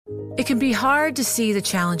It can be hard to see the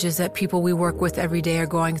challenges that people we work with every day are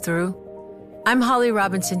going through. I'm Holly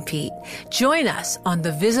Robinson Pete. Join us on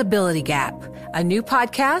The Visibility Gap, a new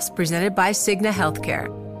podcast presented by Cigna Healthcare.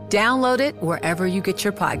 Download it wherever you get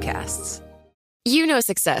your podcasts. You know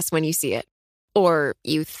success when you see it. Or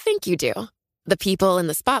you think you do. The people in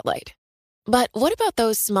the spotlight. But what about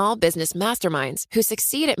those small business masterminds who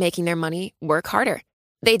succeed at making their money work harder?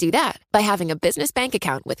 They do that by having a business bank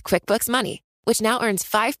account with QuickBooks Money, which now earns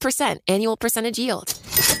 5% annual percentage yield.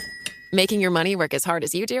 Making your money work as hard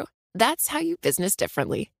as you do? That's how you business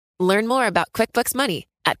differently. Learn more about QuickBooks Money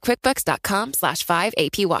at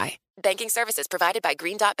quickbooks.com/5APY. Banking services provided by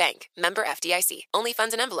Green Dot Bank. Member FDIC. Only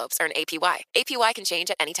funds and envelopes earn APY. APY can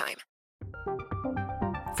change at any time.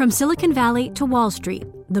 From Silicon Valley to Wall Street,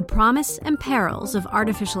 the promise and perils of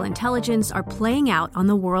artificial intelligence are playing out on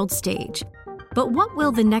the world stage. But what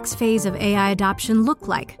will the next phase of AI adoption look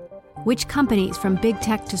like? Which companies from big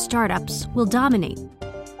tech to startups will dominate?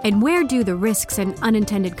 And where do the risks and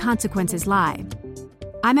unintended consequences lie?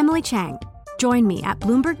 I'm Emily Chang. Join me at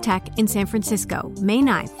Bloomberg Tech in San Francisco, May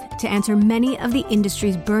 9th, to answer many of the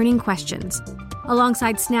industry's burning questions,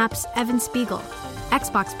 alongside Snap's Evan Spiegel,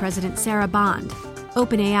 Xbox President Sarah Bond,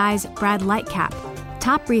 OpenAI's Brad Lightcap,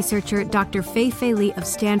 top researcher Dr. Fei Li of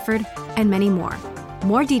Stanford, and many more.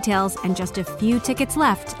 More details and just a few tickets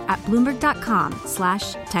left at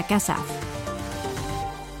Bloomberg.com/TechSF.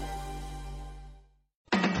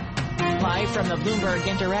 Live from the Bloomberg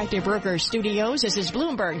Interactive Brokers Studios, this is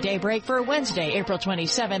Bloomberg Daybreak for Wednesday, April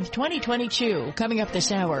 27th, 2022. Coming up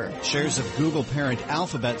this hour. Shares of Google parent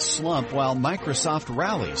Alphabet slump while Microsoft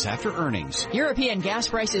rallies after earnings. European gas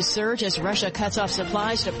prices surge as Russia cuts off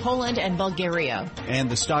supplies to Poland and Bulgaria. And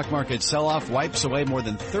the stock market sell-off wipes away more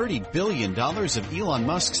than $30 billion of Elon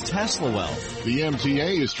Musk's Tesla wealth. The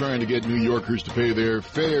MTA is trying to get New Yorkers to pay their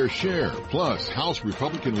fair share. Plus, House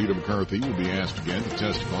Republican leader McCarthy will be asked again to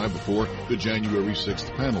testify before the January 6th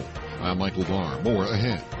panel. I'm Michael Barr. More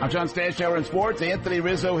ahead. I'm John Stashower in sports. Anthony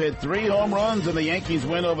Rizzo hit 3 home runs in the Yankees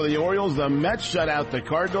win over the Orioles. The Mets shut out the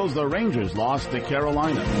Cardinals. The Rangers lost to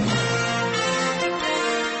Carolina.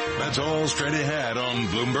 That's all straight ahead on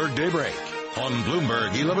Bloomberg Daybreak. On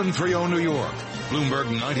Bloomberg 1130 New York, Bloomberg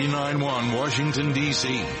 99.1 Washington,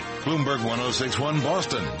 D.C., Bloomberg 106.1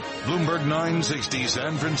 Boston, Bloomberg 960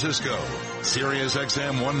 San Francisco, Sirius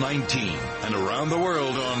XM 119, and around the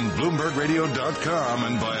world on BloombergRadio.com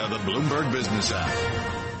and via the Bloomberg Business app.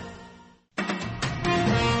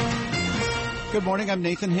 Good morning, I'm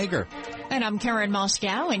Nathan Hager. And I'm Karen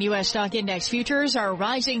Moscow, and U.S. stock index futures are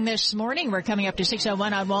rising this morning. We're coming up to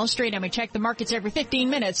 6:01 on Wall Street, and we check the markets every 15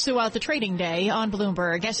 minutes throughout the trading day on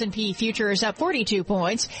Bloomberg. S&P futures up 42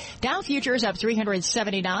 points. Dow futures up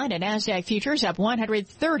 379, and NASDAQ futures up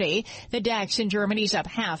 130. The DAX in Germany is up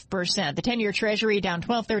 0.5%. The 10-year Treasury down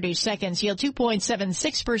 12/30 seconds, yield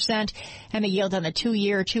 2.76%, and the yield on the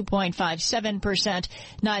 2-year 2.57%.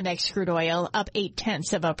 NYMEX crude oil up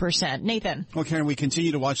 0.8%. Nathan. Well, Karen, we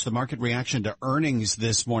continue to watch the market reaction to earnings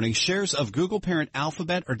this morning. Shares of Google parent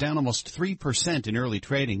Alphabet are down almost 3% in early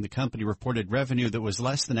trading. The company reported revenue that was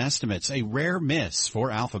less than estimates, a rare miss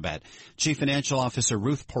for Alphabet. Chief Financial Officer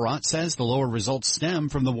Ruth Porat says the lower results stem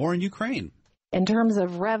from the war in Ukraine. In terms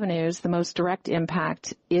of revenues, the most direct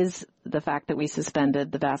impact is the fact that we suspended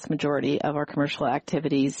the vast majority of our commercial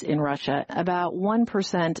activities in Russia. About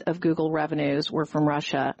 1% of Google revenues were from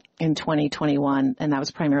Russia in 2021, and that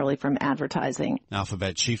was primarily from advertising.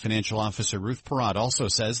 Alphabet Chief Financial Officer Ruth Porat also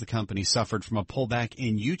says the company suffered from a pullback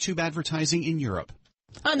in YouTube advertising in Europe.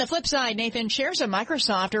 On the flip side, Nathan, shares of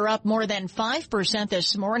Microsoft are up more than 5%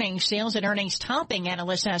 this morning. Sales and earnings topping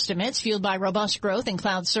analyst estimates, fueled by robust growth in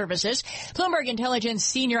cloud services. Bloomberg Intelligence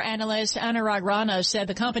senior analyst Anurag Rana said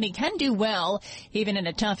the company can do well, even in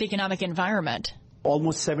a tough economic environment.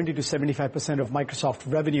 Almost 70 to 75% of Microsoft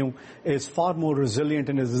revenue is far more resilient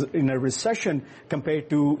in a recession compared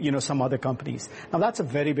to, some other companies. Now, that's a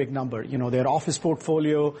very big number. Their Office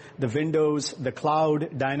portfolio, the Windows, the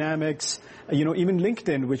cloud, Dynamics, even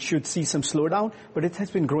LinkedIn, which should see some slowdown, but it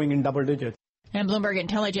has been growing in double digits. And Bloomberg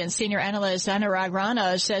Intelligence senior analyst Anurag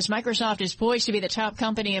Rana says Microsoft is poised to be the top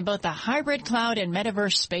company in both the hybrid cloud and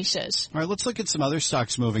metaverse spaces. All right, let's look at some other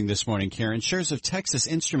stocks moving this morning, Karen. Shares of Texas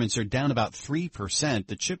Instruments are down about 3%.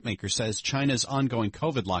 The chipmaker says China's ongoing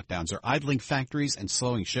COVID lockdowns are idling factories and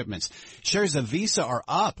slowing shipments. Shares of Visa are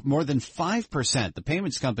up more than 5%. The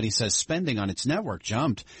payments company says spending on its network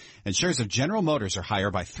jumped. And shares of General Motors are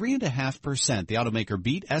higher by 3.5%. The automaker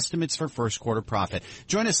beat estimates for first quarter profit.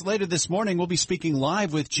 Join us later this morning. We'll be speaking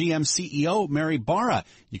live with GM CEO Mary Barra.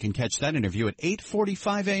 You can catch that interview at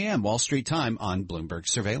 8:45 a.m. Wall Street time on Bloomberg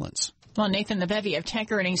Surveillance. Well, Nathan, the bevy of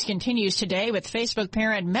tech earnings continues today with Facebook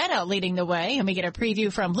parent Meta leading the way, and we get a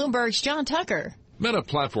preview from Bloomberg's John Tucker. Meta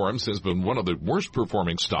Platforms has been one of the worst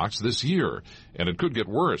performing stocks this year, and it could get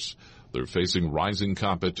worse. They're facing rising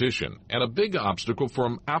competition and a big obstacle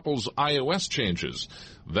from Apple's iOS changes.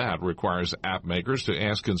 That requires app makers to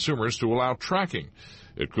ask consumers to allow tracking.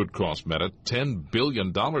 It could cost Meta $10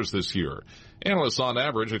 billion this year. Analysts on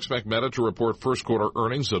average expect Meta to report first quarter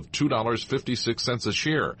earnings of $2.56 a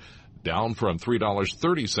share, down from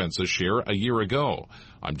 $3.30 a share a year ago.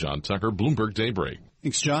 I'm John Tucker, Bloomberg Daybreak.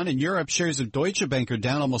 Thanks, John. In Europe, shares of Deutsche Bank are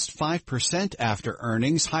down almost 5% after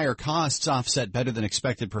earnings. Higher costs offset better than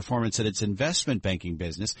expected performance at its investment banking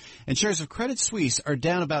business. And shares of Credit Suisse are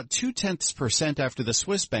down about 0.2% after the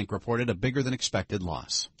Swiss bank reported a bigger than expected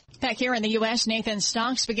loss. Back here in the U.S., Nathan,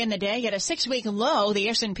 stocks begin the day at a 6-week low. The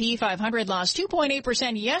S&P 500 lost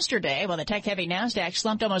 2.8% yesterday, while the tech-heavy NASDAQ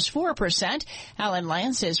slumped almost 4%. Alan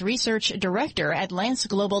Lance is research director at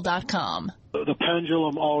lanceglobal.com. The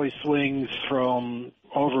pendulum always swings from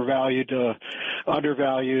overvalued to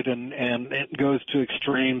undervalued, and it goes to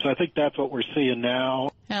extremes. I think that's what we're seeing now.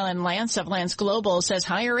 Alan Lance of Lance Global says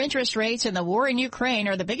higher interest rates and the war in Ukraine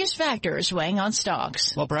are the biggest factors weighing on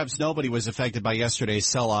stocks. Well, perhaps nobody was affected by yesterday's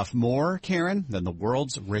sell-off more, Karen, than the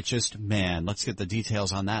world's richest man. Let's get the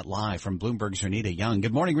details on that live from Bloomberg's Renita Young.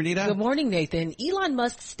 Good morning, Renita. Good morning, Nathan. Elon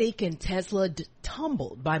Musk's stake in Tesla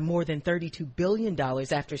tumbled by more than $32 billion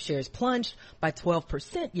after shares plunged by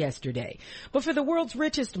 12% yesterday. But for the world's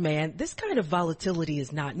richest man, this kind of volatility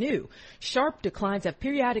is not new. Sharp declines have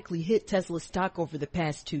periodically hit Tesla's stock over the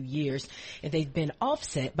past 2 years, and they've been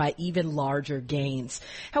offset by even larger gains.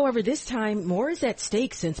 However, this time, more is at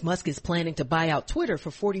stake since Musk is planning to buy out Twitter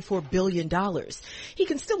for $44 billion. He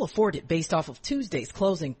can still afford it based off of Tuesday's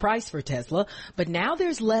closing price for Tesla, but now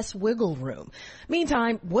there's less wiggle room.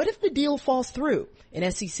 Meantime, what if the deal falls through? An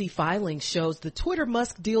SEC filing shows the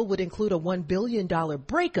Twitter-Musk deal would include a $1 billion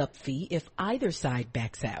breakup fee if either side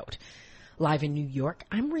backs out. Live in New York,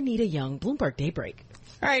 I'm Renita Young, Bloomberg Daybreak.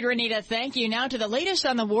 All right, Renita, thank you. Now to the latest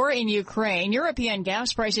on the war in Ukraine. European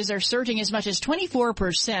gas prices are surging as much as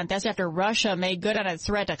 24%. That's after Russia made good on a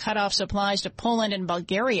threat to cut off supplies to Poland and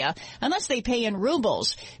Bulgaria unless they pay in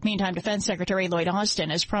rubles. Meantime, Defense Secretary Lloyd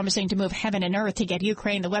Austin is promising to move heaven and earth to get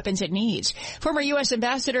Ukraine the weapons it needs. Former U.S.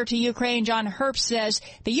 Ambassador to Ukraine John Herbst says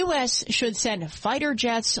the U.S. should send fighter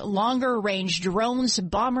jets, longer-range drones,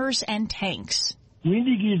 bombers, and tanks. We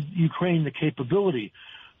need to give Ukraine the capability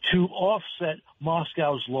to offset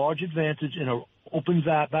Moscow's large advantage in an open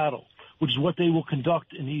battle, which is what they will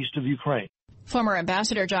conduct in the east of Ukraine. Former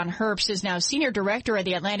Ambassador John Herbst is now Senior Director at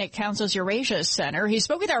the Atlantic Council's Eurasia Center. He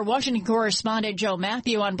spoke with our Washington correspondent Joe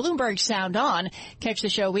Matthew on Bloomberg Sound On. Catch the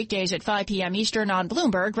show weekdays at 5 p.m. Eastern on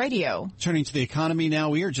Bloomberg Radio. Turning to the economy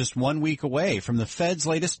now, we are just 1 week away from the Fed's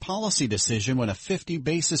latest policy decision when a 50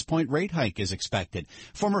 basis point rate hike is expected.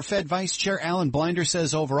 Former Fed Vice Chair Alan Blinder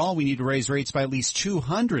says overall we need to raise rates by at least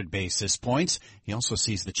 200 basis points. He also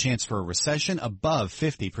sees the chance for a recession above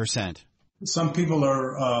 50%. Some people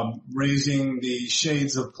are raising the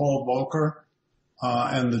shades of Paul Volcker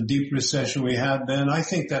and the deep recession we had then. I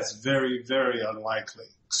think that's very, very unlikely,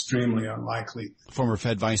 extremely unlikely. Former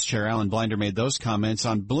Fed Vice Chair Alan Blinder made those comments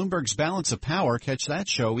on Bloomberg's Balance of Power. Catch that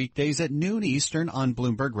show weekdays at noon Eastern on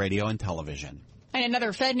Bloomberg Radio and Television. And in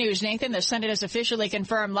other Fed news, Nathan, the Senate has officially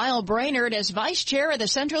confirmed Lyle Brainerd as vice chair of the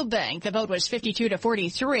central bank. The vote was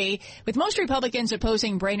 52-43, with most Republicans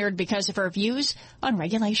opposing Brainerd because of her views on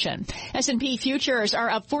regulation. S&P futures are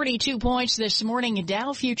up 42 points this morning.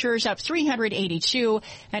 Dow futures up 382,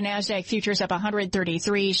 and NASDAQ futures up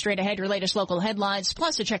 133. Straight ahead, your latest local headlines,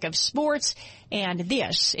 plus a check of sports. And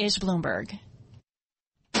this is Bloomberg.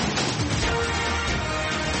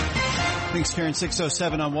 Thanks, Karen.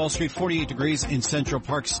 6:07 on Wall Street, 48 degrees in Central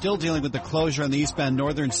Park. Still dealing with the closure on the eastbound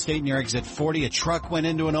Northern State near exit 40. A truck went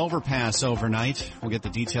into an overpass overnight. We'll get the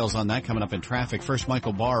details on that coming up in traffic. First,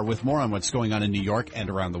 Michael Barr with more on what's going on in New York and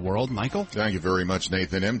around the world. Michael? Thank you very much,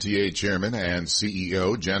 Nathan. MTA Chairman and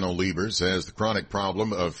CEO Janno Lieber says the chronic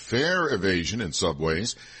problem of fare evasion in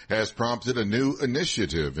subways has prompted a new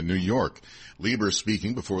initiative in New York. Lieber,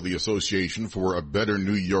 speaking before the Association for a Better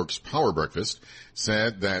New York's Power Breakfast,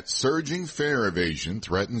 said that surging fare evasion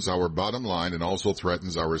threatens our bottom line and also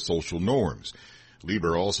threatens our social norms.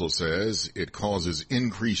 Lieber also says it causes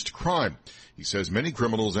increased crime. He says many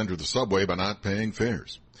criminals enter the subway by not paying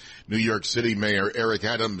fares. New York City Mayor Eric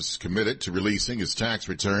Adams committed to releasing his tax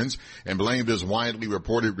returns and blamed his widely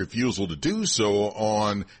reported refusal to do so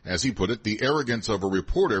on, as he put it, the arrogance of a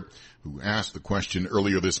reporter who asked the question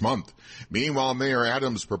earlier this month. Meanwhile, Mayor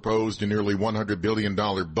Adams proposed a nearly $100 billion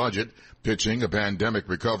budget, pitching a pandemic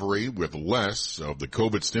recovery with less of the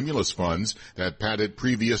COVID stimulus funds that padded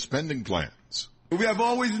previous spending plans. We have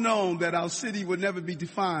always known that our city would never be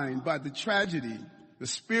defined by the tragedy. The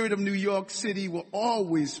spirit of New York City will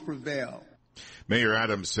always prevail. Mayor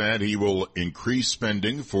Adams said he will increase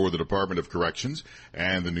spending for the Department of Corrections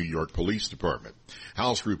and the New York Police Department.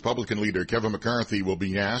 House Republican leader Kevin McCarthy will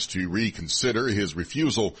be asked to reconsider his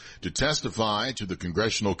refusal to testify to the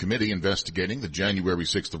congressional committee investigating the January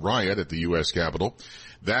 6th riot at the U.S. Capitol.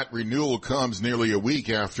 That renewal comes nearly a week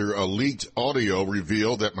after a leaked audio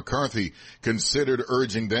revealed that McCarthy considered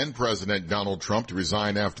urging then-President Donald Trump to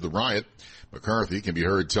resign after the riot. McCarthy can be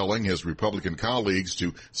heard telling his Republican colleagues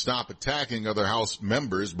to stop attacking other House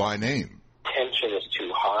members by name. Tension is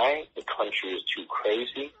too high. The country is too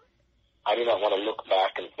crazy. I do not want to look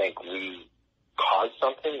back and think we caused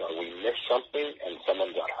something or we missed something and someone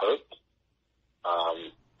got hurt.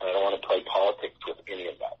 I don't want to play politics with any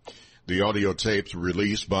of that. The audio tapes were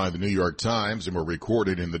released by the New York Times and were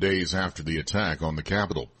recorded in the days after the attack on the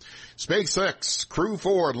Capitol. SpaceX Crew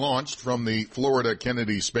 4 launched from the Florida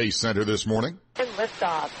Kennedy Space Center this morning.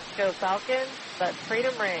 Liftoff. Go Falcon. Let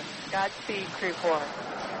freedom ring. Godspeed, Crew 4.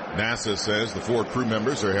 NASA says the 4 crew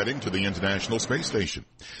members are heading to the International Space Station.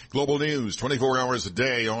 Global news 24 hours a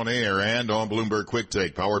day on air and on Bloomberg Quick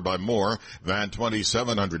Take, powered by more than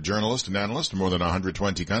 2,700 journalists and analysts from more than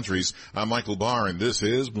 120 countries. I'm Michael Barr, and this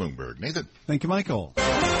is Bloomberg. Nathan. Thank you, Michael.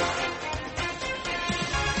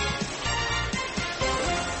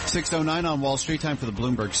 6:09 on Wall Street. Time for the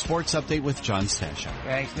Bloomberg Sports Update with John Stashow.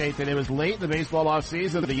 Thanks, Nathan. It was late in the baseball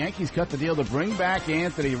offseason. The Yankees cut the deal to bring back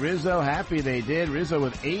Anthony Rizzo. Happy they did. Rizzo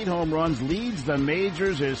with 8 home runs leads the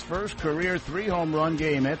majors. His first career 3-home run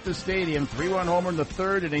game at the stadium. 3-run homer in the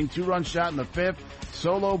third inning, 2-run shot in the fifth.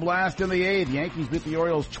 Solo blast in the eighth. Yankees beat the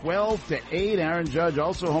Orioles 12-8. Aaron Judge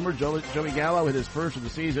also homered. Joey Gallo hit his first of the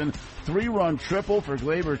season. 3-run triple for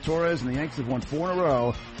Gleyber Torres, and the Yankees have won 4 in a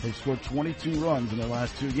row. They've scored 22 runs in their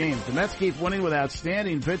last 2 games. The Mets keep winning with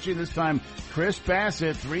outstanding pitching. This time, Chris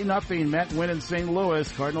Bassett, 3-0 Met win in St.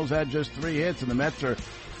 Louis. Cardinals had just 3 hits, and the Mets are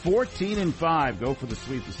 14-5. Go for the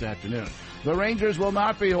sweep this afternoon. The Rangers will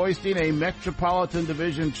not be hoisting a Metropolitan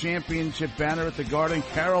Division Championship banner at the Garden.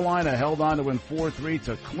 Carolina held on to win 4-3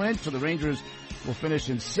 to clinch, so the Rangers will finish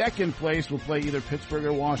in second place. Will play either Pittsburgh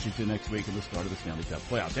or Washington next week at the start of the Stanley Cup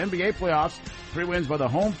playoffs. NBA playoffs, 3 wins by the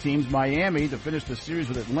home teams. Miami to finish the series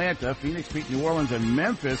with Atlanta. Phoenix beat New Orleans, and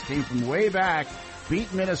Memphis came from way back,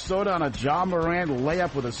 beat Minnesota on a Ja Morant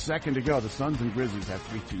layup with a second to go. The Suns and Grizzlies have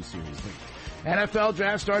 3-2 series lead. NFL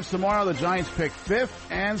draft starts tomorrow. The Giants pick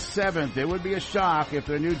 5th and 7th. It would be a shock if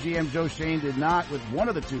their new GM Joe Shane did not, with one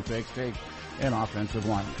of the 2 picks, take an offensive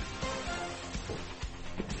lineman.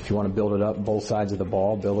 If you want to build it up both sides of the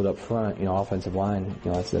ball, build it up front, offensive line,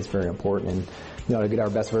 that's very important. And, to get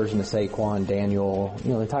our best version of Saquon, Daniel,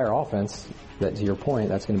 the entire offense, that to your point,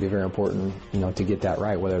 that's going to be very important, to get that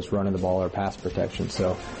right, whether it's running the ball or pass protection.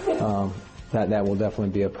 So, that will definitely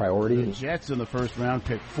be a priority. The Jets in the first round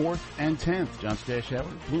pick 4th and 10th. John Stashower,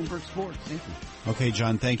 Bloomberg Sports. Thank you. Okay,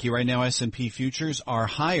 John, thank you. Right now, S&P futures are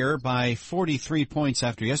higher by 43 points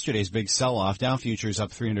after yesterday's big sell-off. Dow futures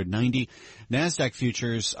up 390. NASDAQ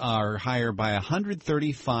futures are higher by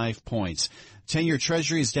 135 points. 10-year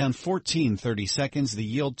Treasury is down 14 seconds. The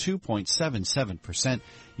yield 2.77%.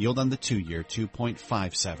 Yield on the 2-year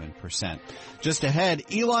 2.57%. Just ahead,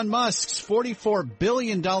 Elon Musk's $44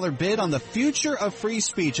 billion bid on the future of free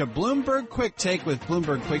speech. A Bloomberg Quick Take with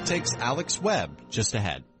Bloomberg Quick Take's Alex Webb. Just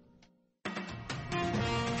ahead.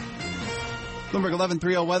 Bloomberg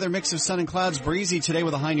 11:30 weather, mix of sun and clouds, breezy today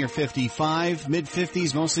with a high near 55.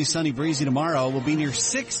 Mid-50s, mostly sunny, breezy tomorrow. Will be near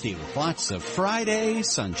 60 with lots of Friday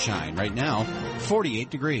sunshine. Right now, 48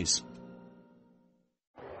 degrees.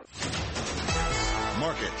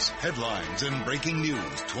 Markets, headlines, and breaking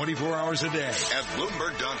news 24 hours a day at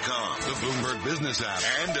Bloomberg.com, the Bloomberg Business app,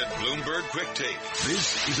 and at Bloomberg Quick Take.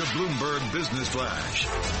 This is a Bloomberg Business Flash.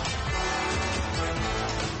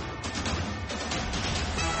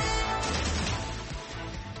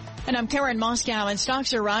 And I'm Karen Moscow, and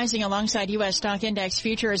stocks are rising alongside U.S. stock index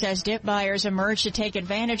futures as dip buyers emerge to take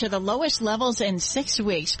advantage of the lowest levels in 6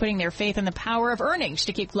 weeks, putting their faith in the power of earnings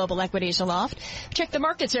to keep global equities aloft. Check the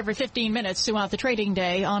markets every 15 minutes throughout the trading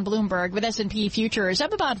day on Bloomberg, with S&P futures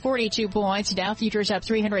up about 42 points, Dow futures up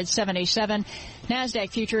 377,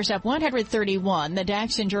 NASDAQ futures up 131, the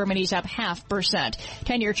DAX in Germany's up 0.5%.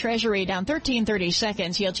 10-year Treasury down 13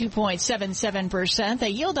 seconds, yield 2.77%.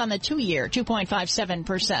 The yield on the 2-year,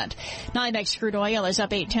 2.57%. NYMEX crude oil is up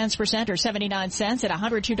 0.8% or 79 cents at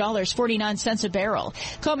 $102.49 a barrel.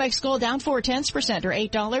 COMEX gold down 0.4% or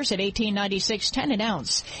 $8 at $18.96.10 an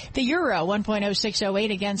ounce. The euro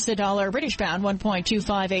 1.0608 against the dollar. British pound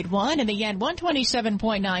 1.2581 and the yen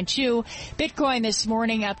 127.92. Bitcoin this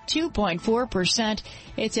morning up 2.4%.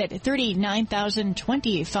 It's at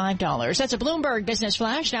 $39,025. That's a Bloomberg Business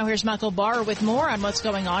Flash. Now here's Michael Barr with more on what's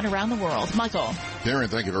going on around the world. Michael. Karen,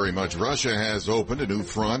 thank you very much. Russia has opened a new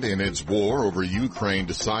front in its war over Ukraine,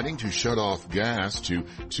 deciding to shut off gas to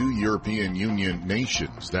 2 European Union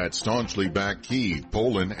nations that staunchly back Kyiv,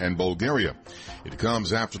 Poland, and Bulgaria. It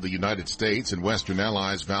comes after the United States and Western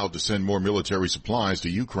allies vowed to send more military supplies to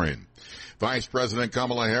Ukraine. Vice President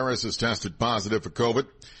Kamala Harris has tested positive for COVID.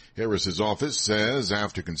 Harris's office says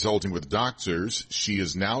after consulting with doctors, she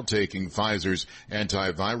is now taking Pfizer's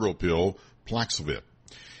antiviral pill, Paxlovid.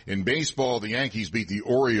 In baseball, the Yankees beat the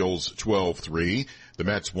Orioles 12-3. The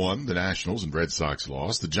Mets won, the Nationals and Red Sox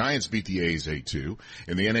lost. The Giants beat the A's 8-2.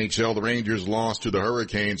 In the NHL, the Rangers lost to the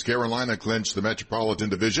Hurricanes. Carolina clinched the Metropolitan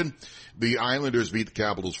Division. The Islanders beat the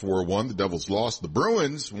Capitals 4-1. The Devils lost. The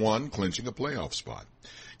Bruins won, clinching a playoff spot.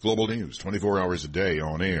 Global news, 24 hours a day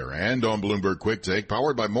on air and on Bloomberg Quick Take,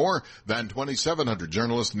 powered by more than 2,700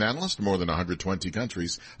 journalists and analysts in more than 120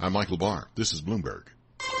 countries. I'm Michael Barr. This is Bloomberg.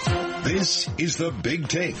 This is The Big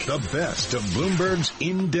Take, the best of Bloomberg's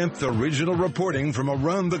in-depth original reporting from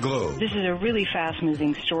around the globe. This is a really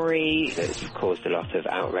fast-moving story. It's caused a lot of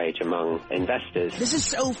outrage among investors. This is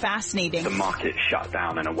so fascinating. The market shut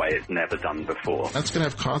down in a way it's never done before. That's going to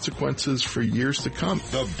have consequences for years to come.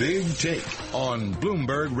 The Big Take on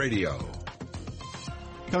Bloomberg Radio.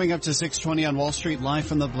 Coming up to 6:20 on Wall Street, live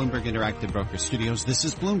from the Bloomberg Interactive Broker Studios. This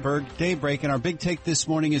is Bloomberg Daybreak, and our big take this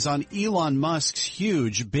morning is on Elon Musk's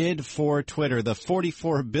huge bid for Twitter, the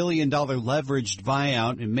 $44 billion leveraged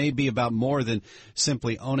buyout. It may be about more than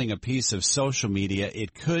simply owning a piece of social media.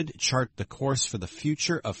 It could chart the course for the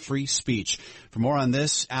future of free speech. For more on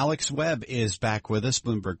this, Alex Webb is back with us,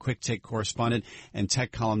 Bloomberg Quick Take correspondent and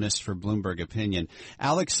tech columnist for Bloomberg Opinion.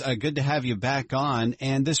 Alex, good to have you back on,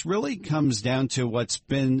 and this really comes down to what's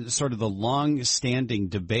been sort of the long-standing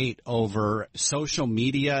debate over social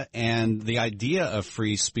media and the idea of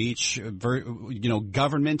free speech,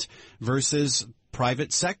 government versus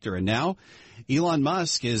private sector. And now Elon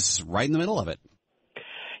Musk is right in the middle of it.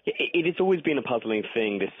 It has always been a puzzling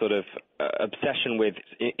thing, this sort of obsession with,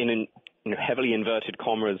 in heavily inverted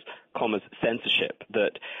commas, censorship,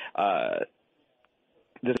 that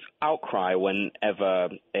this outcry whenever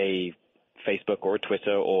a Facebook or a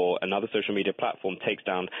Twitter or another social media platform takes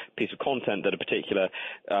down a piece of content that a particular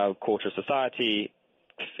quarter of society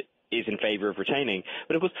is in favor of retaining.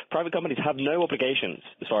 But of course, private companies have no obligations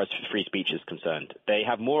as far as free speech is concerned. They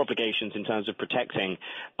have more obligations in terms of protecting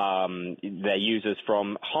their users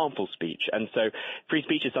from harmful speech. And so free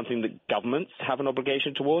speech is something that governments have an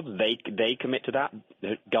obligation towards. They commit to that.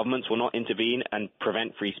 Governments will not intervene and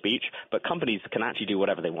prevent free speech, but companies can actually do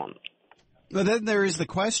whatever they want. But then there is the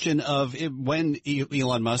question of when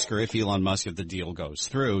Elon Musk, or if Elon Musk, if the deal goes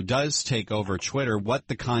through, does take over Twitter, what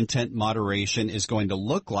the content moderation is going to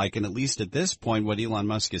look like. And at least at this point, what Elon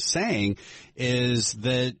Musk is saying is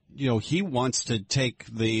that, he wants to take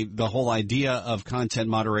the whole idea of content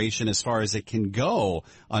moderation as far as it can go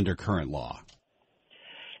under current law.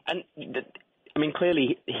 And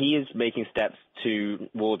clearly he is making steps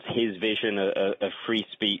towards his vision of free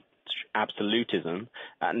speech absolutism,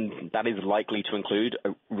 and that is likely to include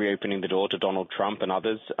reopening the door to Donald Trump and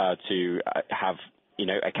others to have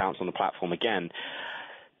accounts on the platform again.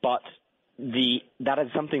 But that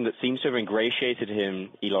is something that seems to have ingratiated him,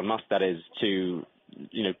 Elon Musk, that is, to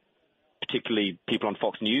particularly people on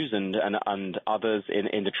Fox News and others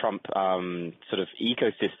in the Trump sort of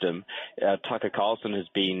ecosystem. Tucker Carlson has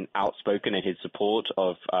been outspoken in his support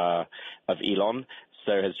of Elon.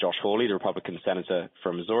 So has Josh Hawley, the Republican senator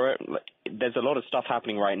from Missouri. There's a lot of stuff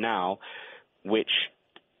happening right now which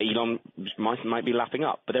Elon might be lapping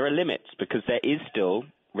up. But there are limits, because there is still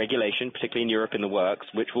regulation, particularly in Europe, in the works,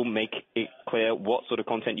 which will make it clear what sort of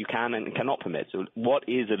content you can and cannot permit. So what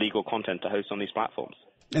is illegal content to host on these platforms?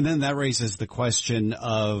 And then that raises the question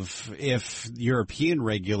of if European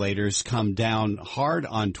regulators come down hard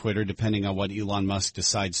on Twitter, depending on what Elon Musk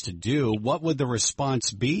decides to do, what would the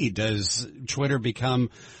response be? Does Twitter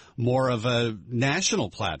become more of a national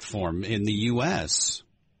platform in the U.S.?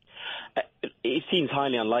 It seems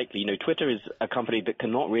highly unlikely. Twitter is a company that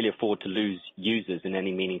cannot really afford to lose users in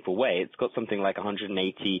any meaningful way. It's got something like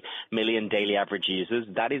 180 million daily average users.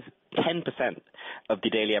 That is 10% of the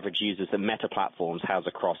daily average users that Meta platforms has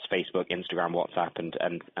across Facebook, Instagram, WhatsApp,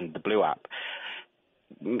 and the Blue app.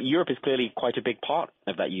 Europe is clearly quite a big part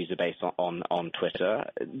of that user base on Twitter.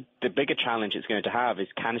 The bigger challenge it's going to have is,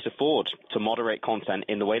 can it afford to moderate content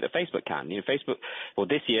in the way that Facebook can?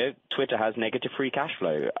 This year, Twitter has negative free cash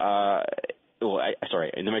flow.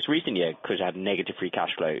 In the most recent year, Twitter had negative free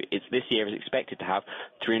cash flow. This year is expected to have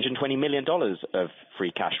 $320 million of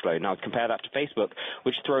free cash flow. Now, compare that to Facebook,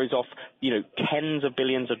 which throws off, tens of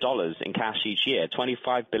billions of dollars in cash each year.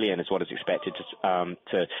 $25 billion is what is expected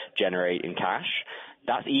to generate in cash.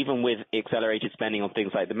 That's even with accelerated spending on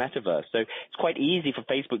things like the metaverse. So it's quite easy for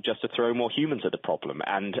Facebook just to throw more humans at the problem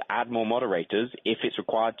and add more moderators if it's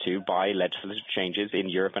required to by legislative changes in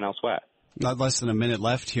Europe and elsewhere. Not less than a minute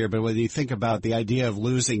left here, but when you think about the idea of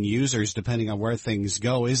losing users depending on where things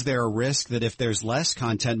go, is there a risk that if there's less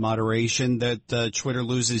content moderation that Twitter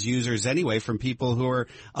loses users anyway from people who are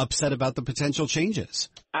upset about the potential changes?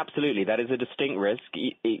 Absolutely. That is a distinct risk.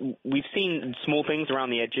 We've seen small things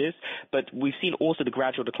around the edges, but we've seen also the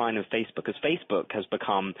gradual decline of Facebook as Facebook has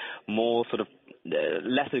become more sort of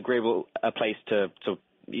less agreeable a place to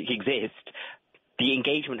exist. The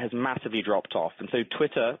engagement has massively dropped off. And so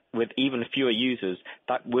Twitter, with even fewer users,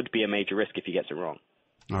 that would be a major risk if he gets it wrong.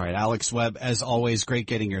 All right, Alex Webb, as always, great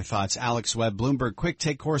getting your thoughts. Alex Webb, Bloomberg Quick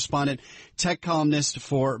Take correspondent, tech columnist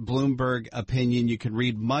for Bloomberg Opinion. You can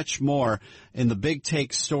read much more in the Big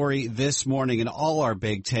Take story this morning and all our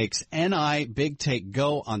Big Takes. NI Big Take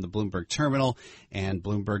Go on the Bloomberg terminal and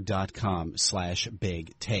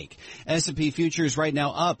Bloomberg.com/Big Take. S&P futures right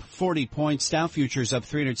now up 40 points. Dow futures up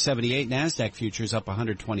 378. NASDAQ futures up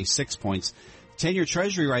 126 points. 10-year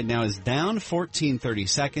Treasury right now is down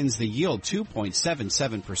 14/32. The yield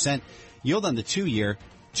 2.77%. Yield on the 2-year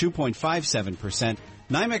 2.57%.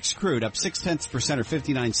 NYMEX crude up 0.6% or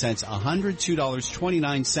 59 cents,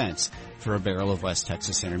 $102.29 for a barrel of West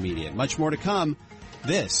Texas Intermediate. Much more to come.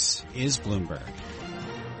 This is Bloomberg.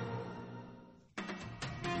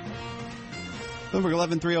 Bloomberg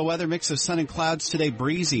 11:30 weather, mix of sun and clouds today,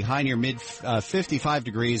 breezy, high near mid 55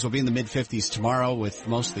 degrees. We'll be in the mid 50s tomorrow with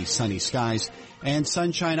mostly sunny skies and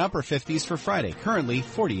sunshine, upper 50s for Friday. Currently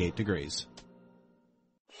 48 degrees.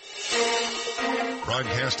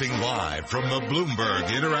 Broadcasting live from the Bloomberg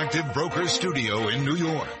Interactive Brokers Studio in New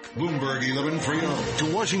York. Bloomberg 1130 to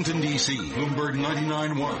Washington, D.C. Bloomberg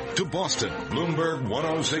 99.1 to Boston. Bloomberg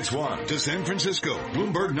 106.1 to San Francisco.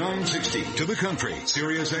 Bloomberg 960 to the country.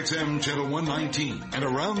 Sirius XM Channel 119 and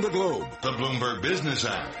around the globe. The Bloomberg Business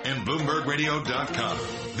app and BloombergRadio.com.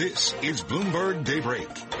 This is Bloomberg Daybreak.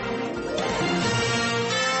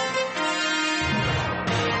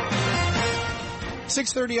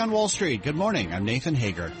 6:30 on Wall Street. Good morning. I'm Nathan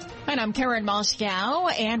Hager. And I'm Karen Moscow,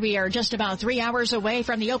 and we are just about 3 hours away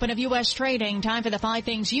from the open of U.S. trading. Time for the 5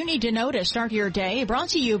 things you need to know to start your day. Brought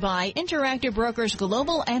to you by Interactive Brokers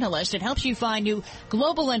Global Analyst. It helps you find new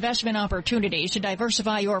global investment opportunities to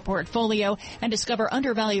diversify your portfolio and discover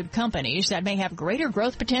undervalued companies that may have greater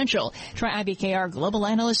growth potential. Try IBKR Global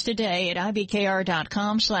Analyst today at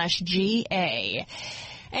IBKR.com/GA.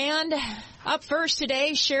 And up first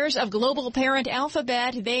today, shares of global parent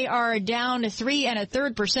Alphabet, they are down 3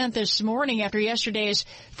 1/3% this morning after yesterday's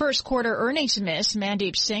first quarter earnings miss.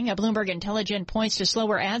 Mandeep Singh of Bloomberg Intelligence points to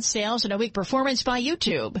slower ad sales and a weak performance by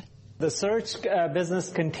YouTube. The search business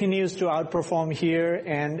continues to outperform here,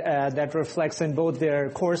 and that reflects in both their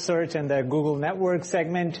core search and the Google network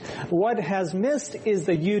segment. What has missed is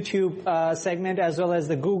the YouTube segment as well as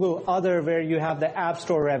the Google Other, where you have the App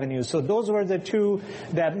Store revenue. So those were the two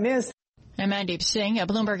that missed. And Mandeep Singh of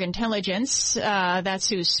Bloomberg Intelligence, that's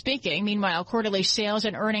who's speaking. Meanwhile, quarterly sales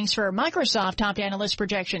and earnings for Microsoft topped analyst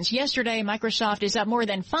projections yesterday. Microsoft is up more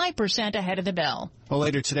than 5% ahead of the bell. Well,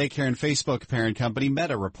 later today, Karen, Facebook parent company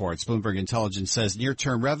Meta reports. Bloomberg Intelligence says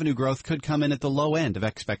near-term revenue growth could come in at the low end of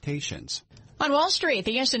expectations. On Wall Street,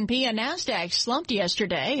 the S&P and NASDAQ slumped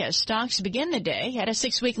yesterday as stocks begin the day at a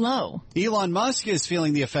 6-week low. Elon Musk is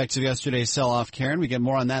feeling the effects of yesterday's sell-off, Karen. We get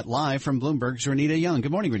more on that live from Bloomberg's Renita Young.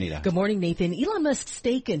 Good morning, Renita. Good morning, Nathan. Elon Musk's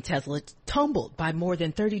stake in Tesla tumbled by more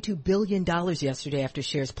than $32 billion yesterday after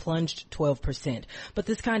shares plunged 12%. But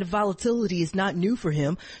this kind of volatility is not new for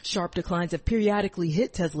him. Sharp declines have periodically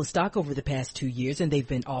hit Tesla stock over the past 2 years, and they've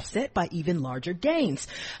been offset by even larger gains.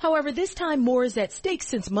 However, this time more is at stake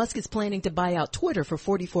since Musk is planning to buy out Twitter for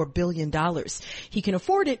 $44 billion. He can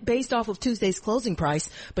afford it based off of Tuesday's closing price,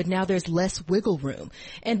 but now there's less wiggle room.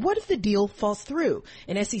 And what if the deal falls through?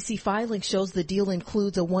 An SEC filing shows the deal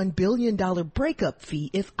includes a $1 billion breakup fee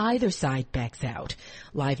if either side backs out.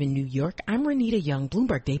 Live in New York, I'm Renita Young,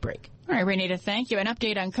 Bloomberg Daybreak. All right, Renita, thank you. An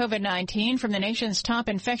update on COVID-19 from the nation's top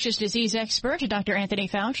infectious disease expert, Dr. Anthony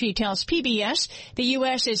Fauci, tells PBS the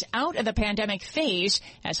U.S. is out of the pandemic phase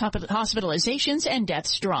as hospitalizations and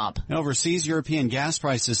deaths drop. Overseas, European gas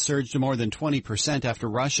prices surged to more than 20% after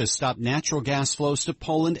Russia stopped natural gas flows to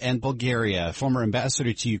Poland and Bulgaria. Former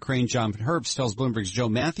ambassador to Ukraine, John Herbst, tells Bloomberg's Joe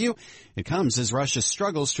Matthew it comes as Russia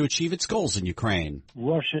struggles to achieve its goals in Ukraine.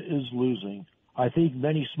 Russia is losing. I think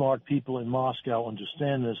many smart people in Moscow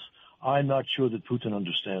understand this. I'm not sure that Putin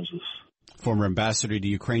understands this. Former ambassador to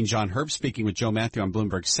Ukraine, John Herbst, speaking with Joe Matthew on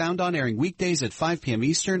Bloomberg Sound On, airing weekdays at 5 p.m.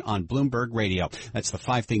 Eastern on Bloomberg Radio. That's the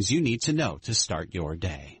 5 things you need to know to start your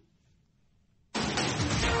day.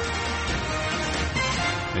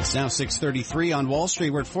 It's now 6:33 on Wall Street.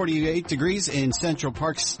 We're at 48 degrees in Central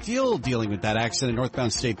Park, still dealing with that accident,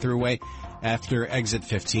 northbound State Thruway after exit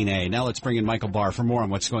 15A. Now let's bring in Michael Barr for more on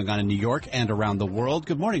what's going on in New York and around the world.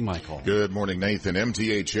 Good morning, Michael. Good morning, Nathan.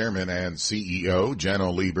 MTA Chairman and CEO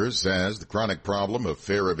Janno Lieber says the chronic problem of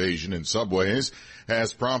fare evasion in subways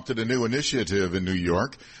has prompted a new initiative in New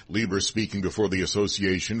York. Lieber, speaking before the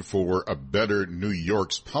Association for a Better New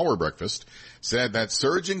York's Power Breakfast, said that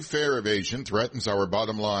surging fare evasion threatens our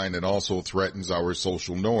bottom line and also threatens our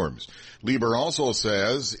social norms. Lieber also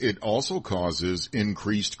says it also causes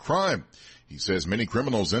increased crime. He says many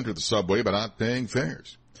criminals enter the subway by not paying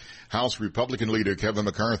fares. House Republican leader Kevin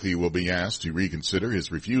McCarthy will be asked to reconsider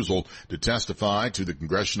his refusal to testify to the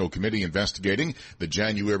congressional committee investigating the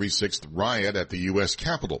January 6th riot at the U.S.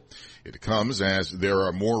 Capitol. It comes as there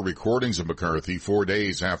are more recordings of McCarthy 4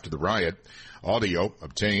 days after the riot. Audio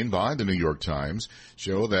obtained by the New York Times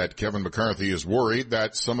show that Kevin McCarthy is worried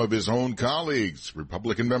that some of his own colleagues,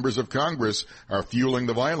 Republican members of Congress, are fueling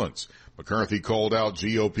the violence. McCarthy called out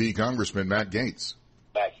GOP Congressman Matt Gaetz.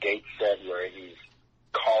 Matt Gaetz said where he's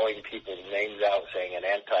calling people's names out, saying an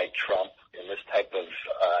anti-Trump in this type of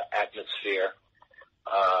atmosphere,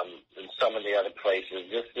 and some of the other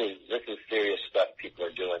places. This is serious stuff people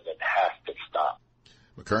are doing that has to stop.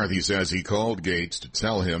 McCarthy says he called Gaetz to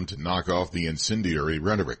tell him to knock off the incendiary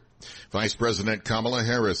rhetoric. Vice President Kamala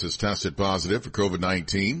Harris has tested positive for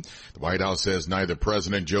COVID-19. The White House says neither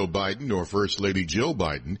President Joe Biden nor First Lady Jill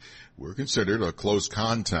Biden were considered a close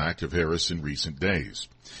contact of Harris in recent days.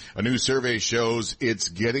 A new survey shows it's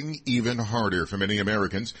getting even harder for many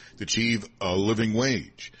Americans to achieve a living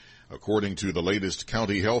wage. According to the latest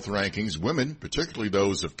county health rankings, women, particularly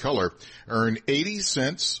those of color, earn 80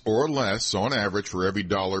 cents or less on average for every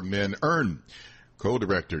dollar men earn.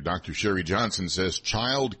 Co-director Dr. Sherry Johnson says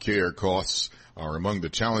child care costs are among the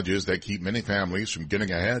challenges that keep many families from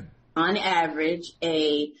getting ahead. On average,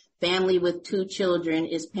 a family with 2 children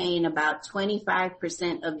is paying about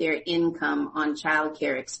 25% of their income on child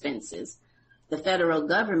care expenses. The federal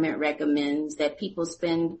government recommends that people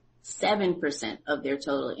spend 7% of their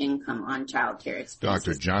total income on child care expenses.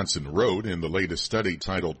 Dr. Johnson wrote in the latest study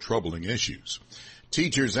titled Troubling Issues.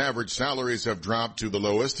 Teachers' average salaries have dropped to the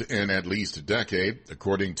lowest in at least a decade.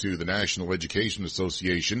 According to the National Education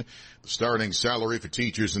Association, the starting salary for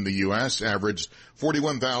teachers in the U.S. averaged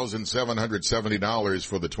 $41,770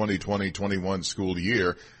 for the 2020-21 school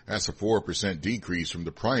year. That's a 4% decrease from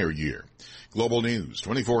the prior year. Global news,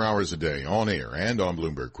 24 hours a day, on air and on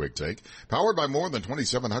Bloomberg Quick Take. Powered by more than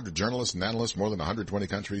 2,700 journalists and analysts, more than 120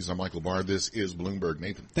 countries. I'm Michael Barr. This is Bloomberg.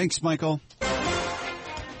 Nathan. Thanks, Michael.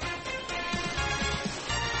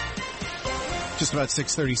 Just about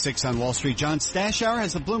 6:36 on Wall Street. John Stashower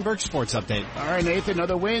has the Bloomberg Sports Update. All right, Nathan,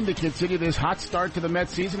 another win to continue this hot start to the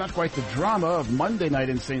Mets season. Not quite the drama of Monday night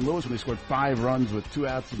in St. Louis when they scored 5 runs with 2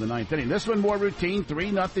 outs in the 9th inning. This one more routine,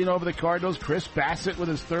 3-0 over the Cardinals. Chris Bassett with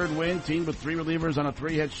his 3rd win, teamed with 3 relievers on a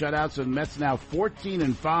 3-hit shutout. So the Mets now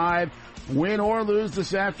 14-5. Win or lose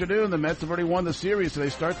this afternoon, the Mets have already won the series, so they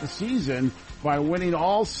start the season by winning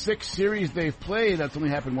all 6 series they've played. That's only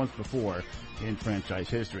happened once before. in franchise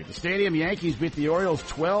history. The stadium, Yankees beat the Orioles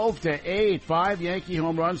 12-8. 5 Yankee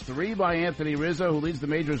home runs, 3 by Anthony Rizzo, who leads the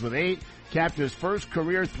majors with 8. Capped his first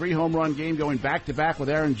career 3-home run game, going back-to-back with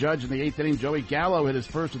Aaron Judge in the 8th inning. Joey Gallo hit his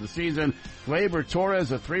first of the season. Gleyber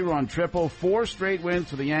Torres, a 3-run triple. 4 straight wins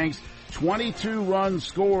for the Yanks. 22 runs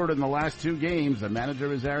scored in the last 2 games. The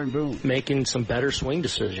manager is Aaron Boone. Making some better swing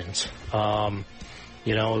decisions.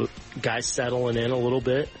 Guys settling in a little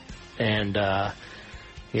bit and,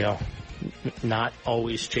 not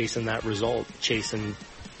always chasing that result, chasing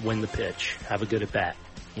win the pitch, have a good at bat,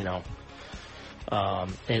 and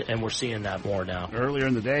we're seeing that more now. Earlier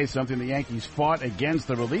in the day, something the Yankees fought against,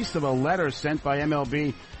 the release of a letter sent by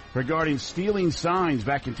MLB regarding stealing signs.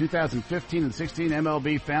 Back in 2015 and 16,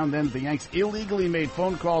 MLB found then that the Yanks illegally made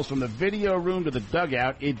phone calls from the video room to the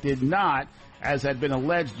dugout. It did not, as had been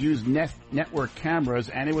alleged, use network cameras,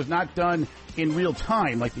 and it was not done in real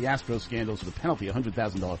time like the Astros scandals with a penalty, a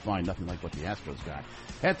 $100,000 fine, nothing like what the Astros got.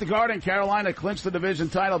 At the Garden, Carolina clinched the division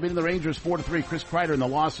title, beating the Rangers 4-3. Chris Kreider in the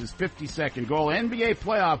loss, his 52nd goal. NBA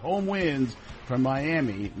playoff home wins from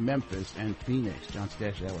Miami, Memphis, and Phoenix. John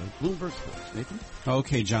Stashower, Bloomberg Sports. Nathan?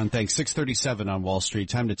 Okay, John, thanks. 6:37 on Wall Street.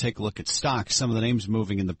 Time to take a look at stocks. Some of the names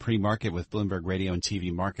moving in the pre-market with Bloomberg Radio and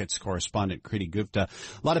TV Markets correspondent Kriti Gupta.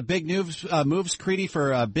 A lot of big moves, Kriti,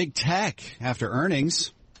 for big tech after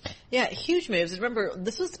earnings. Yeah, huge moves. Remember,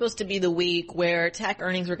 this was supposed to be the week where tech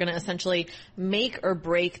earnings were going to essentially make or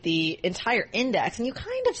break the entire index. And you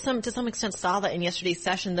kind of, to some extent, saw that in yesterday's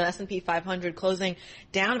session, the S&P 500 closing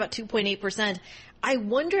down about 2.8%. I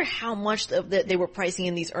wonder how much they were pricing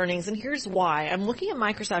in these earnings, and here's why. I'm looking at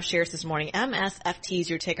Microsoft shares this morning. MSFT is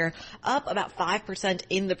your ticker, up about 5%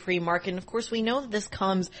 in the pre-market. And of course, we know that this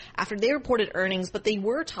comes after they reported earnings, but they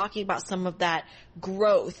were talking about some of that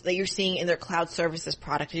growth that you're seeing in their cloud services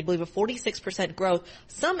product. I believe a 46% growth.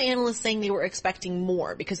 Some analysts saying they were expecting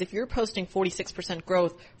more, because if you're posting 46%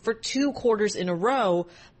 growth for 2 quarters in a row,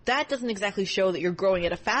 that doesn't exactly show that you're growing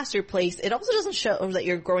at a faster pace. It also doesn't show that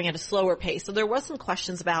you're growing at a slower pace. So there was some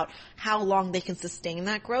questions about how long they can sustain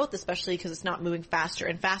that growth, especially because it's not moving faster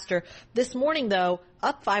and faster. This morning, though,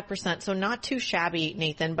 up 5%, so not too shabby,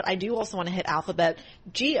 Nathan. But I do also want to hit Alphabet.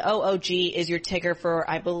 GOOG is your ticker for,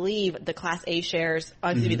 I believe, the Class A shares,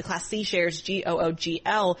 the Class C shares,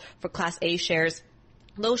 GOOGL for Class A shares.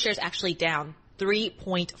 Those shares actually down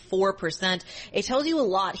 3.4%. It tells you a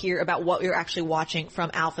lot here about what you're actually watching from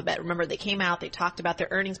Alphabet. Remember, they came out, they talked about their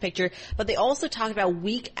earnings picture, but they also talked about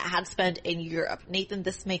weak ad spend in Europe. Nathan,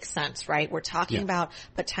 this makes sense, right? We're talking about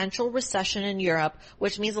potential recession in Europe,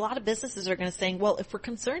 which means a lot of businesses are going to say, well, if we're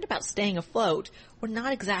concerned about staying afloat, we're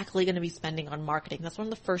not exactly going to be spending on marketing. That's one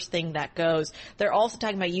of the first thing that goes. They're also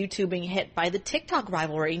talking about YouTube being hit by the TikTok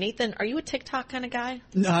rivalry. Nathan, are you a TikTok kind of guy?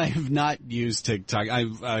 No, I have not used TikTok.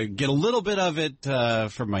 I get a little bit of it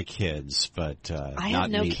from my kids, but I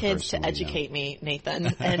have no kids to educate me,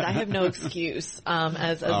 Nathan, and I have no excuse,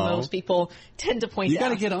 as most people tend to point out. You got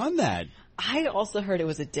to get on that. I also heard it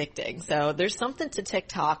was addicting. So there's something to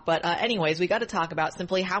TikTok. But anyways, we got to talk about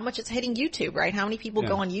simply how much it's hitting YouTube, right? How many people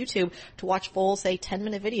go on YouTube to watch full, say,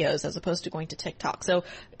 10-minute videos as opposed to going to TikTok? So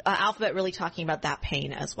Alphabet really talking about that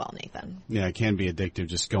pain as well, Nathan. Yeah, it can be addictive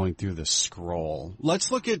just going through the scroll.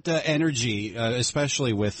 Let's look at energy,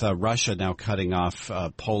 especially with Russia now cutting off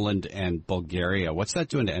Poland and Bulgaria. What's that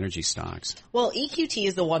doing to energy stocks? Well, EQT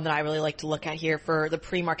is the one that I really like to look at here for the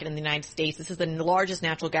pre-market in the United States. This is the largest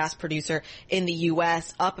natural gas producer in the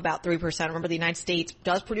U.S., up about 3%. Remember, the United States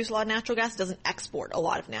does produce a lot of natural gas, doesn't export a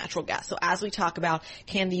lot of natural gas. So as we talk about,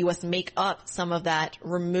 can the U.S. make up some of that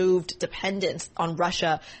removed dependence on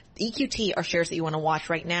Russia, EQT are shares that you want to watch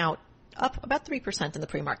right now, up about 3% in the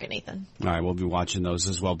pre-market, Nathan. All right, we'll be watching those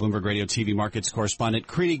as well. Bloomberg Radio TV Markets correspondent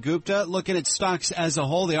Kriti Gupta looking at stocks as a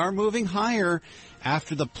whole. They are moving higher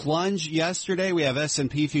after the plunge yesterday. We have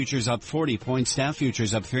S&P futures up 40 points, Dow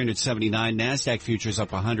futures up 379, NASDAQ futures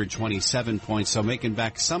up 127 points, so making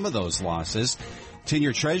back some of those losses.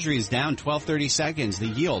 10-year Treasury is down 12/30 seconds. The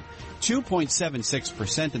yield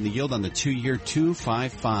 2.76% and the yield on the 2-year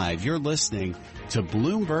 2.55. You're listening to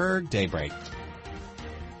Bloomberg Daybreak.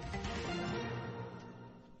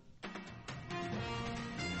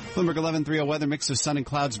 Bloomberg 11:30 weather, mix of sun and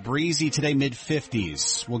clouds, breezy today,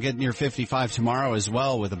 mid-50s. We'll get near 55 tomorrow as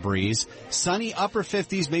well with a breeze. Sunny, upper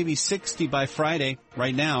 50s, maybe 60 by Friday.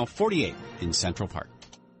 Right now, 48 in Central Park.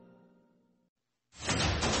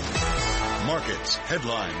 Markets,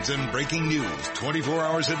 headlines, and breaking news 24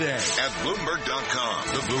 hours a day at Bloomberg.com,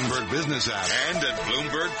 the Bloomberg Business app, and at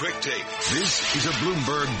Bloomberg Quick Take. This is a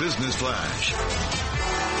Bloomberg Business Flash.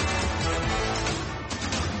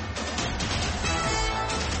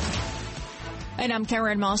 And I'm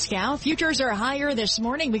Karen Moscow. Futures are higher this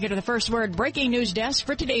morning. We go to the first word breaking news desk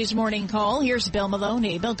for today's morning call. Here's Bill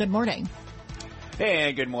Maloney. Bill, good morning.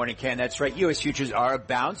 Hey, good morning, Ken. That's right. U.S. futures are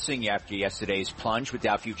bouncing after yesterday's plunge, with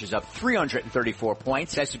Dow futures up 334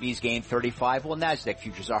 points. S&P's gained 35, while NASDAQ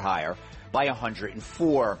futures are higher by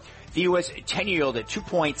 104. The U.S. 10-year yield at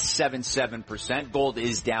 2.77%. Gold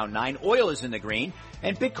is down 9. Oil is in the green,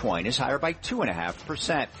 and Bitcoin is higher by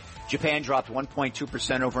 2.5%. Japan dropped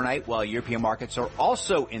 1.2% overnight, while European markets are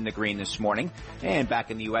also in the green this morning. And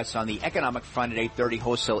back in the U.S. on the economic front at 8:30,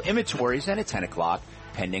 wholesale inventories, and at 10 o'clock,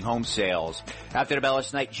 pending home sales. After the bell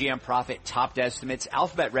last night, GM profit topped estimates.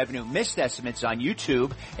 Alphabet revenue missed estimates on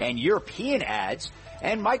YouTube and European ads.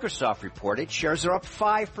 And Microsoft reported shares are up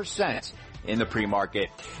 5% in the pre-market.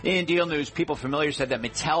 In deal news, people familiar said that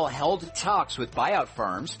Mattel held talks with buyout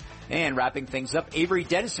firms. And wrapping things up, Avery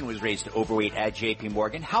Dennison was raised to overweight at J.P.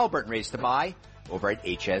 Morgan. Halliburton raised to buy over at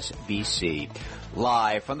HSBC.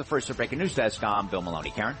 Live from the first breaking news desk, I'm Bill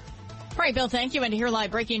Maloney. Karen? All right, Bill, thank you. And to hear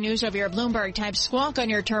live breaking news over your Bloomberg, type squawk on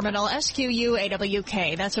your terminal,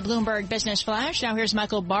 SQUAWK. That's a Bloomberg Business Flash. Now here's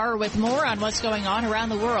Michael Barr with more on what's going on around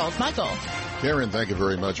the world. Michael. Karen, thank you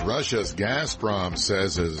very much. Russia's Gazprom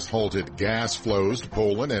says has halted gas flows to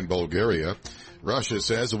Poland and Bulgaria. Russia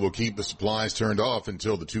says it will keep the supplies turned off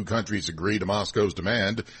until the two countries agree to Moscow's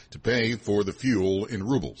demand to pay for the fuel in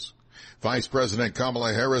rubles. Vice President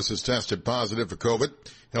Kamala Harris has tested positive for COVID.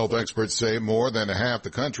 Health experts say more than half the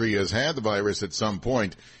country has had the virus at some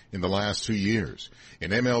point in the last 2 years. In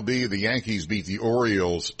MLB, the Yankees beat the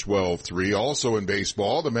Orioles 12-3. Also in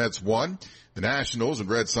baseball, the Mets won. The Nationals and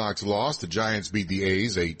Red Sox lost. The Giants beat the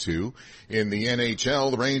A's 8-2. In the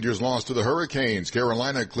NHL, the Rangers lost to the Hurricanes.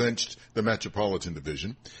 Carolina clinched the Metropolitan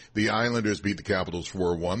Division. The Islanders beat the Capitals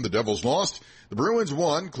 4-1. The Devils lost. The Bruins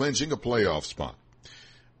won, clinching a playoff spot.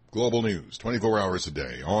 Global news, 24 hours a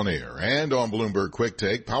day, on air and on Bloomberg Quick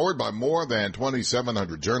Take, powered by more than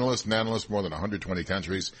 2,700 journalists and analysts, more than 120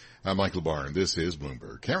 countries. I'm Michael Barr, and this is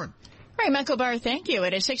Bloomberg. Karen. All right, Michael Barr, thank you.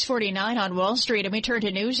 It is 6:49 on Wall Street, and we turn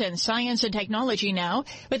to news and science and technology now.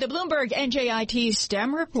 With the Bloomberg NJIT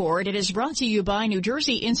STEM report, it is brought to you by New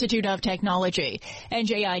Jersey Institute of Technology.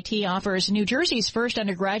 NJIT offers New Jersey's first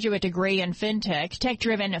undergraduate degree in fintech,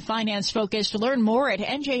 tech-driven, finance-focused. Learn more at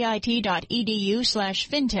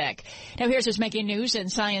njit.edu/fintech. Now here's what's making news in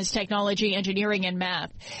science, technology, engineering, and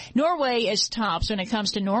math. Norway is tops when it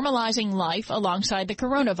comes to normalizing life alongside the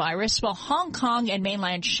coronavirus, while Hong Kong and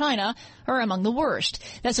mainland China are among the worst.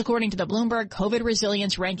 That's according to the Bloomberg COVID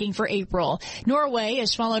Resilience Ranking for April. Norway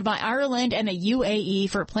is followed by Ireland and the UAE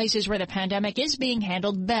for places where the pandemic is being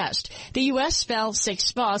handled best. The U.S. fell 6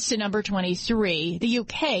 spots to number 23. The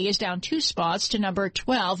UK is down 2 spots to number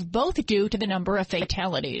 12, both due to the number of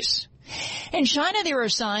fatalities. In China, there are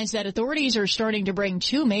signs that authorities are starting to bring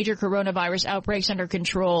 2 major coronavirus outbreaks under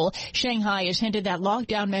control. Shanghai has hinted that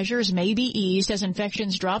lockdown measures may be eased as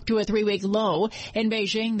infections drop to a 3-week low. In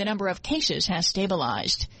Beijing, the number of cases has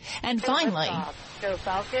stabilized. And finally, Go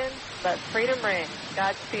Falcons, let freedom ring.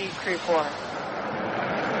 Godspeed, Crew 4.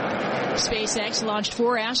 SpaceX launched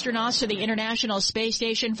 4 astronauts to the International Space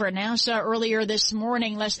Station for NASA earlier this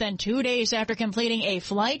morning, less than 2 days after completing a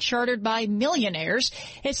flight chartered by millionaires.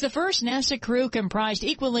 It's the first NASA crew comprised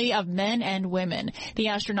equally of men and women. The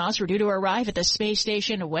astronauts were due to arrive at the space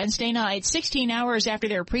station Wednesday night, 16 hours after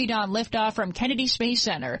their pre-dawn liftoff from Kennedy Space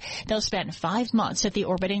Center. They'll spend 5 months at the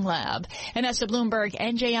orbiting lab. And that's the Bloomberg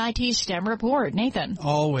NJIT STEM report. Nathan.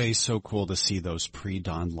 Always so cool to see those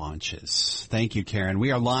pre-dawn launches. Thank you, Karen.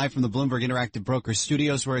 We are live from the Bloomberg Interactive Broker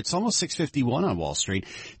Studios, where it's almost 6:51 on Wall Street.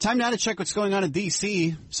 Time now to check what's going on in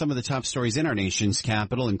D.C. Some of the top stories in our nation's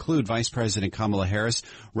capital include Vice President Kamala Harris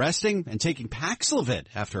resting and taking Paxlovid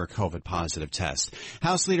after a COVID-positive test.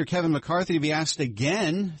 House Leader Kevin McCarthy to be asked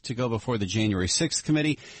again to go before the January 6th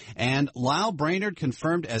committee. And Lyle Brainerd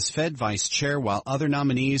confirmed as Fed Vice Chair, while other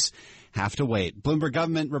nominees have to wait. Bloomberg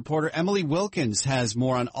government reporter Emily Wilkins has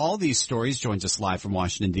more on all these stories, joins us live from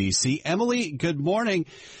Washington, D.C. Emily, good morning.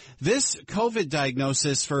 This COVID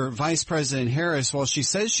diagnosis for Vice President Harris, while she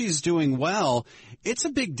says she's doing well, it's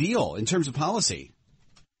a big deal in terms of policy.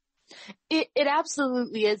 It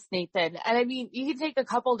absolutely is, Nathan. And I mean, you can take a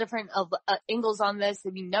couple different angles on this. I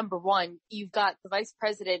mean, number one, you've got the vice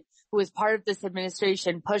president who is part of this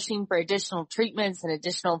administration pushing for additional treatments and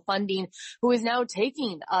additional funding, who is now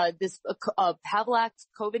taking this Pavlak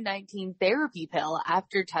COVID-19 therapy pill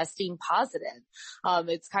after testing positive.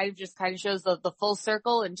 It's kind of shows the full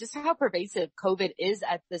circle and just how pervasive COVID is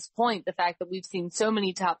at this point. The fact that we've seen so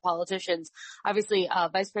many top politicians, obviously,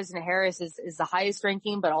 Vice President Harris is the highest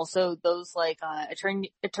ranking, but also those like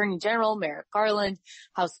Attorney General Merrick Garland,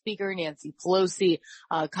 House Speaker Nancy Pelosi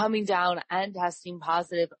coming down and testing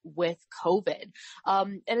positive with COVID.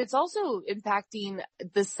 And it's also impacting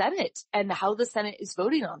the Senate and how the Senate is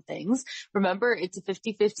voting on things. Remember, it's a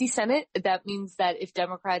 50-50 Senate. That means that if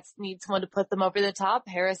Democrats need someone to put them over the top,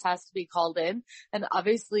 Harris has to be called in. And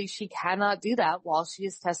obviously she cannot do that while she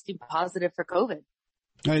is testing positive for COVID.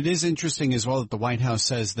 It is interesting as well that the White House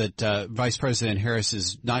says that Vice President Harris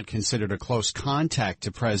is not considered a close contact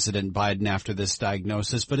to President Biden after this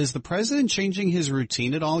diagnosis. But is the president changing his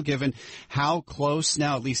routine at all, given how close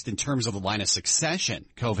now, at least in terms of the line of succession,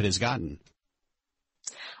 COVID has gotten?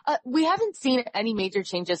 We haven't seen any major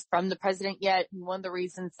changes from the president yet. And one of the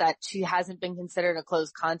reasons that she hasn't been considered a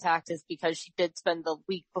close contact is because she did spend the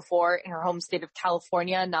week before in her home state of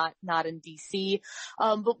California, not in D.C.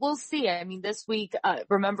 But we'll see. I mean, this week,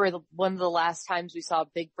 remember one of the last times we saw a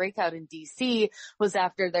big breakout in D.C. was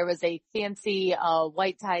after there was a fancy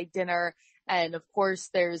white tie dinner. And of course,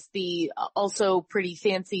 there's the also pretty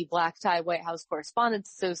fancy black tie White House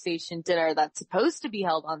Correspondents Association dinner that's supposed to be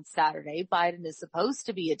held on Saturday. Biden is supposed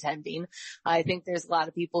to be attending. I think there's a lot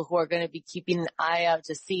of people who are going to be keeping an eye out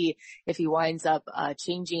to see if he winds up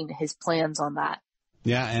changing his plans on that.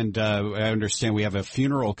 Yeah, and I understand we have a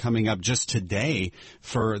funeral coming up just today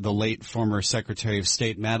for the late former Secretary of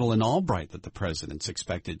State Madeleine Albright that the president's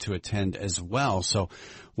expected to attend as well. So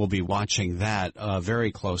we'll be watching that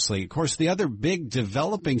very closely. Of course, the other big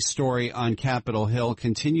developing story on Capitol Hill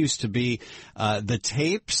continues to be the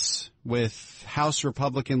tapes with House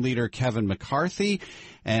Republican leader Kevin McCarthy,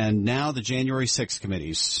 and now the January 6th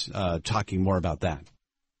committee's talking more about that.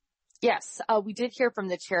 Yes, we did hear from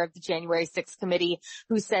the chair of the January 6th committee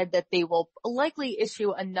who said that they will likely issue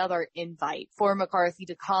another invite for McCarthy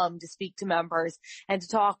to come to speak to members and to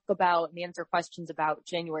talk about and answer questions about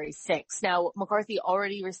January 6th. Now, McCarthy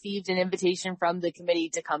already received an invitation from the committee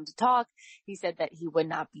to come to talk. He said that he would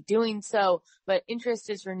not be doing so, but interest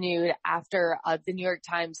is renewed after the New York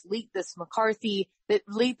Times leaked this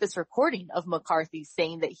recording of McCarthy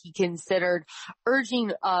saying that he considered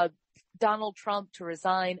urging Donald Trump to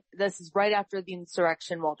resign. This is right after the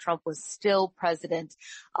insurrection while Trump was still president.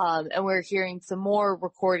 And we're hearing some more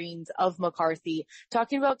recordings of McCarthy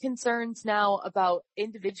talking about concerns now about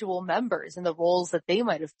individual members and the roles that they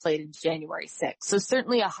might have played in January 6th. So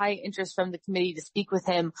certainly a high interest from the committee to speak with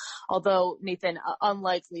him, although, Nathan,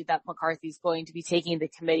 unlikely that McCarthy's going to be taking the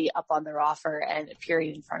committee up on their offer and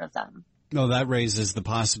appearing in front of them. No, that raises the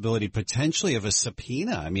possibility potentially of a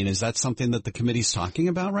subpoena. I mean, is that something that the committee's talking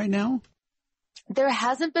about right now? There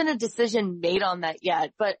hasn't been a decision made on that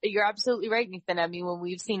yet, but you're absolutely right, Nathan. I mean, when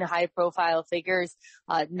we've seen high-profile figures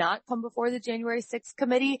not come before the January 6th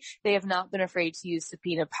committee, they have not been afraid to use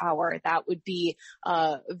subpoena power. That would be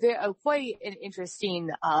quite an interesting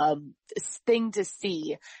thing to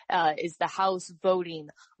see, is the House voting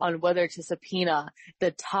on whether to subpoena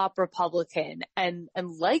the top Republican and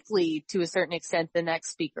likely, to a certain extent, the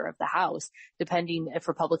next Speaker of the House, depending if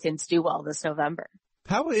Republicans do well this November.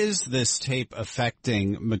 How is this tape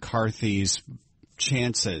affecting McCarthy's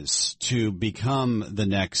chances to become the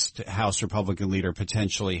next House Republican leader,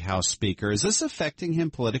 potentially House Speaker? Is this affecting him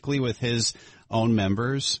politically with his own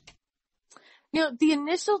members? You know, the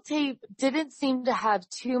initial tape didn't seem to have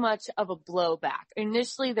too much of a blowback.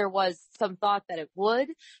 Initially, there was some thought that it would,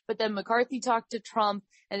 but then McCarthy talked to Trump,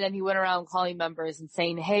 and then he went around calling members and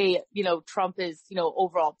saying, hey, Trump is,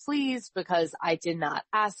 overall pleased because I did not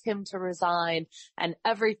ask him to resign, and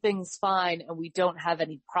everything's fine, and we don't have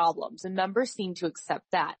any problems. And members seemed to accept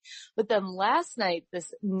that. But then last night,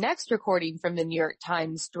 this next recording from the New York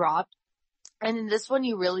Times dropped. And in this one,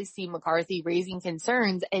 you really see McCarthy raising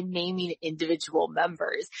concerns and naming individual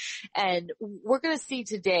members. And we're going to see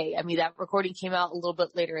today, I mean, that recording came out a little bit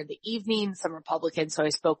later in the evening. Some Republicans who I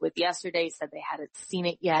spoke with yesterday said they hadn't seen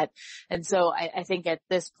it yet. And so I think at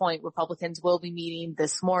this point, Republicans will be meeting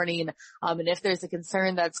this morning. And if there's a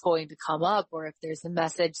concern that's going to come up, or if there's a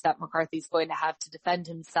message that McCarthy's going to have to defend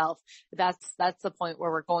himself, that's the point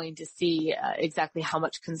where we're going to see exactly how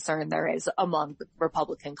much concern there is among the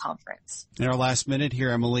Republican conference. In our last minute here,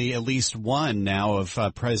 Emily, at least one now of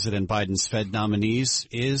President Biden's Fed nominees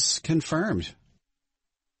is confirmed.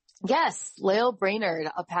 Yes, Lael Brainerd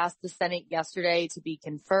passed the Senate yesterday to be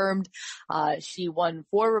confirmed. She won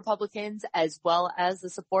 4 Republicans as well as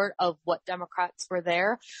the support of what Democrats were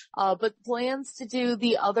there. But plans to do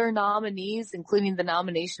the other nominees, including the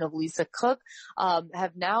nomination of Lisa Cook,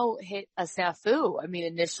 have now hit a snafu. I mean,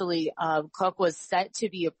 initially, Cook was set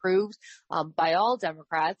to be approved by all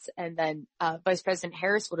Democrats, and then Vice President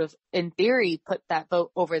Harris would have, in theory, put that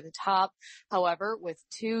vote over the top. However, with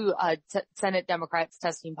 2 Senate Democrats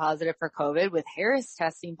testing positive, positive for COVID, with Harris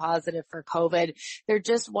testing positive for COVID, there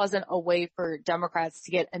just wasn't a way for Democrats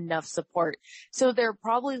to get enough support. So they're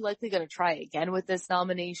probably likely going to try again with this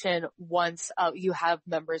nomination once you have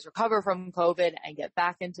members recover from COVID and get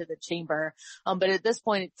back into the chamber. But at this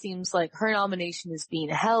point, it seems like her nomination is being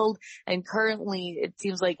held, and currently it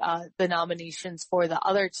seems like the nominations for the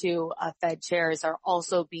other two Fed chairs are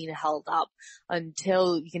also being held up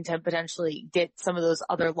until you can potentially get some of those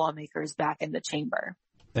other lawmakers back in the chamber.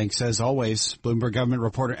 Thanks as always, Bloomberg government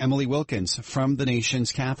reporter Emily Wilkins from the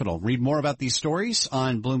nation's capital. Read more about these stories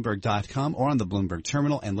on Bloomberg.com or on the Bloomberg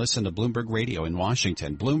terminal, and listen to Bloomberg Radio in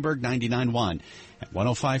Washington. Bloomberg 99.1 at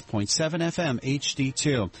 105.7 FM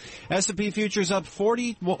HD2. S&P futures up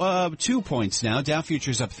 42 points now. Dow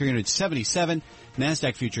futures up 377.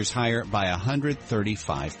 NASDAQ futures higher by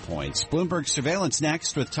 135 points. Bloomberg Surveillance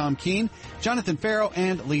next with Tom Keene, Jonathan Farrow,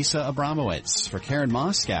 and Lisa Abramowitz. For Karen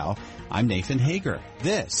Moscow, I'm Nathan Hager.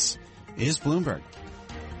 This is Bloomberg.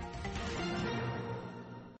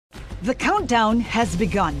 The countdown has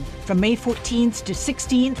begun. From May 14th to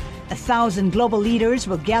 16th, 1,000 global leaders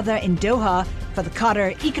will gather in Doha for the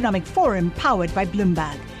Qatar Economic Forum powered by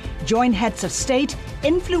Bloomberg. Join heads of state,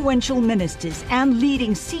 influential ministers, and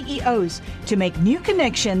leading CEOs to make new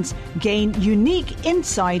connections, gain unique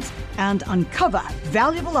insights, and uncover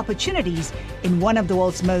valuable opportunities in one of the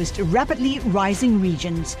world's most rapidly rising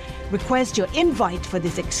regions. Request your invite for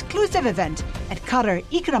this exclusive event at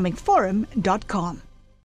QatarEconomicForum.com.